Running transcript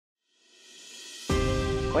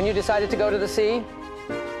When you decided to go to the sea,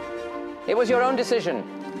 it was your own decision.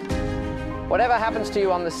 Whatever happens to you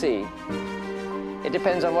on the sea, it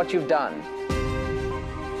depends on what you've done.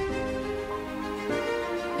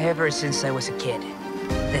 Ever since I was a kid,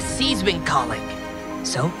 the sea's been calling.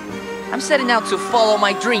 So, I'm setting out to follow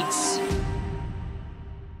my dreams.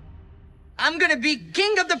 I'm gonna be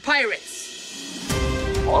king of the pirates.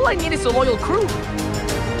 All I need is a loyal crew.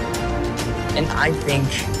 And I think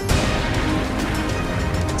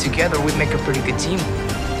together we make a pretty good team.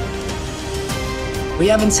 We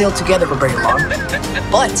haven't sailed together for very long,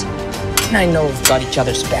 but I know we've got each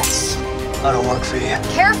other's backs. I don't work for you.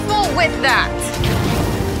 Careful with that!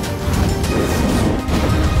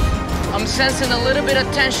 I'm sensing a little bit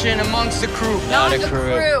of tension amongst the crew. Not the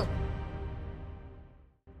crew.